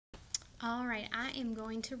All right, I am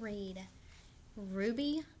going to read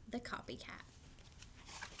Ruby the Copycat.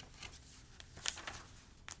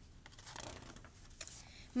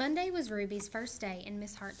 Monday was Ruby's first day in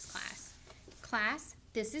Miss Hart's class. Class,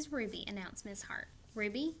 this is Ruby, announced Miss Hart.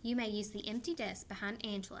 Ruby, you may use the empty desk behind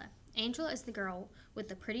Angela. Angela is the girl with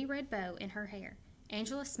the pretty red bow in her hair.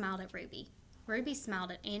 Angela smiled at Ruby. Ruby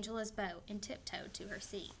smiled at Angela's bow and tiptoed to her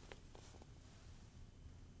seat.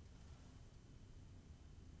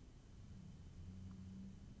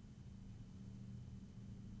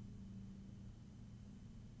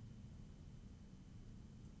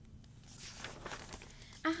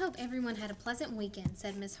 I hope everyone had a pleasant weekend,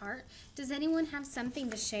 said Miss Hart. Does anyone have something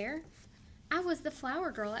to share? I was the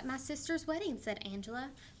flower girl at my sister's wedding, said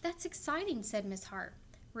Angela. That's exciting, said Miss Hart.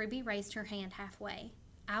 Ruby raised her hand halfway.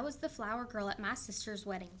 I was the flower girl at my sister's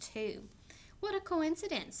wedding, too. What a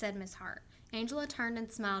coincidence, said Miss Hart. Angela turned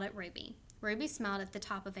and smiled at Ruby. Ruby smiled at the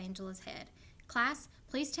top of Angela's head. Class,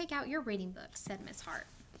 please take out your reading books, said Miss Hart.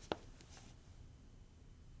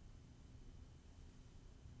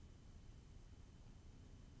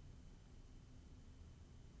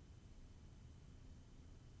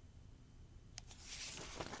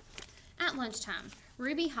 At lunchtime,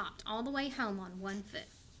 Ruby hopped all the way home on one foot.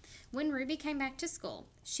 When Ruby came back to school,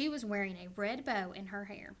 she was wearing a red bow in her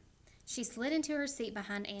hair. She slid into her seat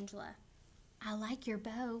behind Angela. I like your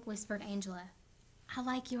bow, whispered Angela. I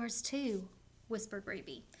like yours too, whispered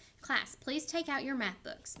Ruby. Class, please take out your math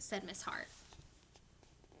books, said Miss Hart.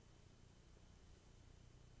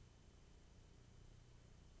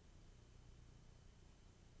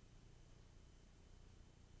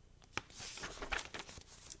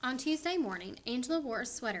 On Tuesday morning, Angela wore a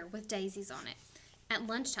sweater with daisies on it. At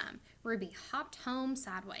lunchtime, Ruby hopped home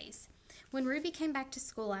sideways. When Ruby came back to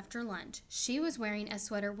school after lunch, she was wearing a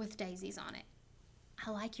sweater with daisies on it. I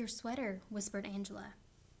like your sweater, whispered Angela.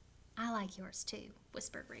 I like yours too,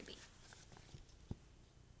 whispered Ruby.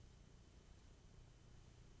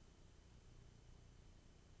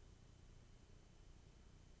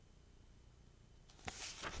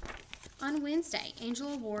 On Wednesday,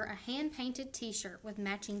 Angela wore a hand-painted t-shirt with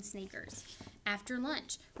matching sneakers. After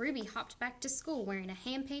lunch, Ruby hopped back to school wearing a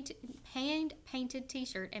hand-painted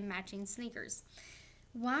t-shirt and matching sneakers.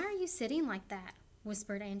 Why are you sitting like that?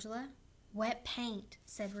 Whispered Angela. Wet paint,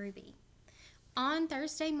 said Ruby. On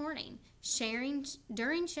Thursday morning,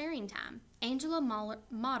 during sharing time, Angela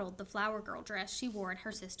modeled the flower girl dress she wore at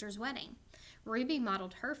her sister's wedding. Ruby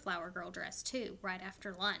modeled her flower girl dress too, right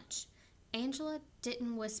after lunch. Angela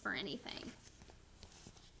didn't whisper anything.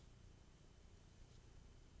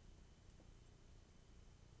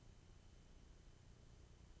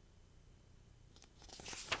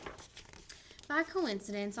 By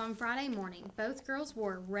coincidence, on Friday morning, both girls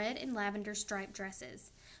wore red and lavender striped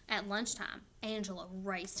dresses. At lunchtime, Angela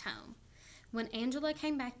raced home. When Angela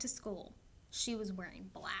came back to school, she was wearing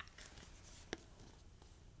black.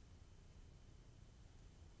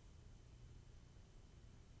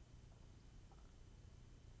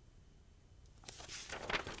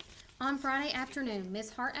 On Friday afternoon, Miss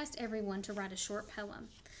Hart asked everyone to write a short poem.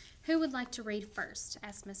 Who would like to read first?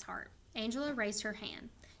 Asked Miss Hart. Angela raised her hand.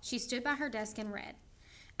 She stood by her desk and read.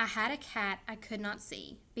 I had a cat I could not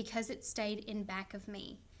see because it stayed in back of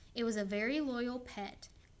me. It was a very loyal pet.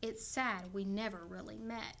 It's sad we never really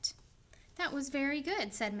met. That was very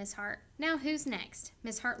good, said Miss Hart. Now who's next?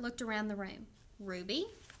 Miss Hart looked around the room. Ruby?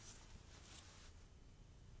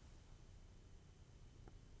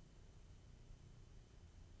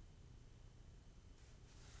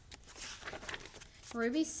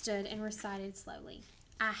 Ruby stood and recited slowly.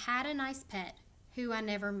 I had a nice pet who I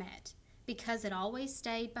never met because it always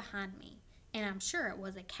stayed behind me, and I'm sure it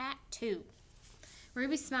was a cat too.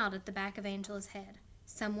 Ruby smiled at the back of Angela's head.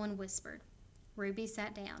 Someone whispered. Ruby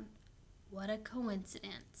sat down. What a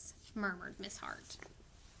coincidence, murmured Miss Hart.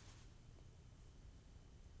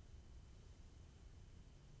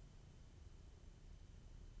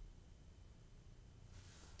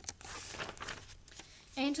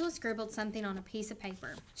 Angela scribbled something on a piece of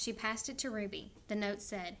paper. She passed it to Ruby. The note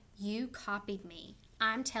said, You copied me.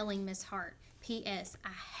 I'm telling Miss Hart. P.S. I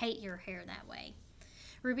hate your hair that way.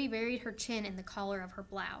 Ruby buried her chin in the collar of her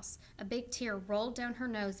blouse. A big tear rolled down her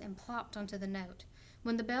nose and plopped onto the note.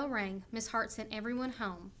 When the bell rang, Miss Hart sent everyone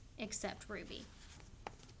home except Ruby.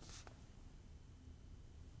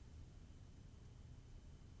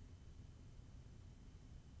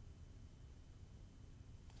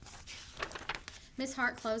 Miss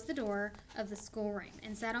Hart closed the door of the schoolroom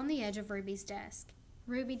and sat on the edge of Ruby's desk.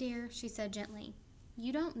 Ruby, dear, she said gently,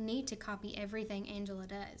 you don't need to copy everything Angela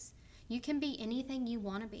does. You can be anything you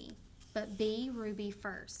want to be, but be Ruby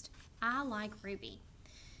first. I like Ruby.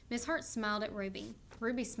 Miss Hart smiled at Ruby.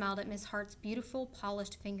 Ruby smiled at Miss Hart's beautiful,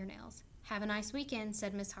 polished fingernails. "Have a nice weekend,"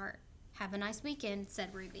 said Miss Hart. "Have a nice weekend,"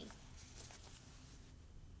 said Ruby.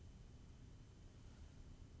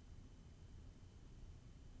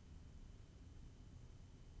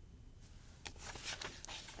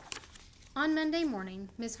 On Monday morning,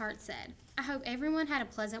 Miss Hart said, "I hope everyone had a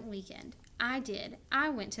pleasant weekend. I did. I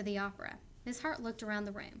went to the opera." Miss Hart looked around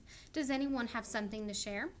the room. "Does anyone have something to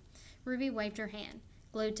share?" Ruby waved her hand.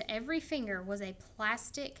 Glued to every finger was a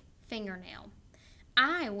plastic fingernail.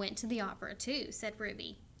 "I went to the opera, too," said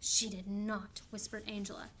Ruby. "She did not," whispered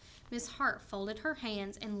Angela. Miss Hart folded her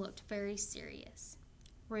hands and looked very serious.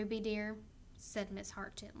 "Ruby, dear," said Miss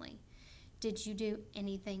Hart gently, "did you do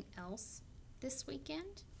anything else this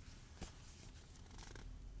weekend?"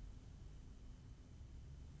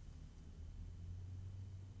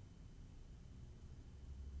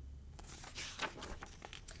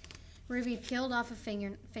 Ruby peeled off a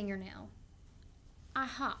fingernail. "I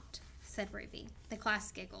hopped," said Ruby. The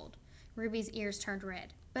class giggled. Ruby's ears turned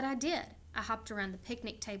red. "But I did. I hopped around the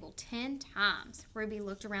picnic table 10 times. Ruby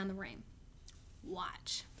looked around the room.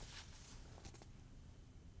 "Watch."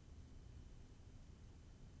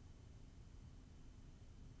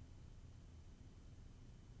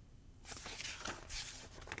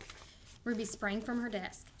 Ruby sprang from her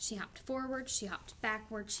desk. She hopped forward, she hopped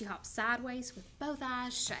backward, she hopped sideways with both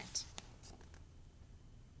eyes shut.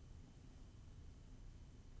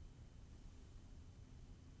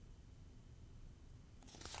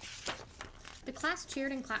 The class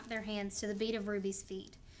cheered and clapped their hands to the beat of Ruby's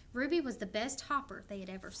feet. Ruby was the best hopper they had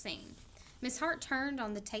ever seen. Miss Hart turned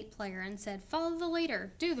on the tape player and said, "Follow the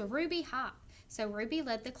leader, do the Ruby hop." So Ruby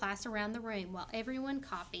led the class around the room while everyone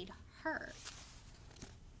copied her.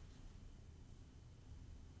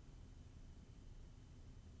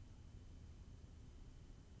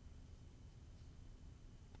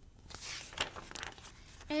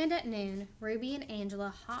 And at noon, Ruby and Angela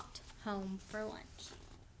hopped home for lunch.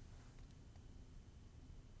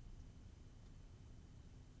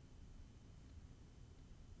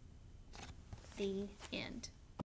 The end.